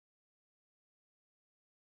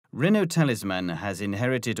Renault Talisman has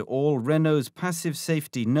inherited all Renault's passive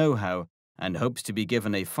safety know-how and hopes to be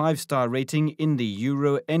given a 5-star rating in the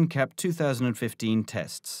Euro NCAP 2015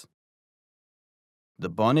 tests. The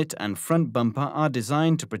bonnet and front bumper are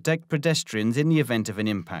designed to protect pedestrians in the event of an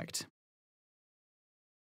impact.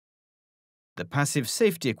 The passive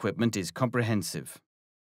safety equipment is comprehensive.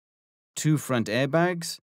 2 front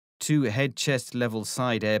airbags, 2 head-chest level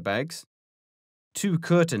side airbags, 2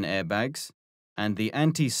 curtain airbags, and the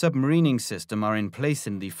anti-submarining system are in place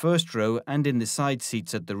in the first row and in the side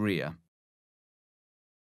seats at the rear.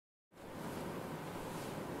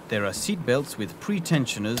 There are seat belts with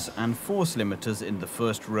pre-tensioners and force limiters in the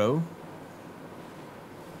first row,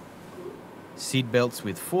 seat belts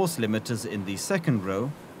with force limiters in the second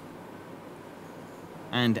row,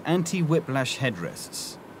 and anti-whiplash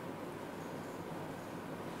headrests.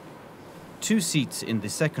 2 seats in the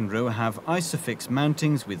second row have Isofix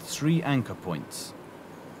mountings with 3 anchor points.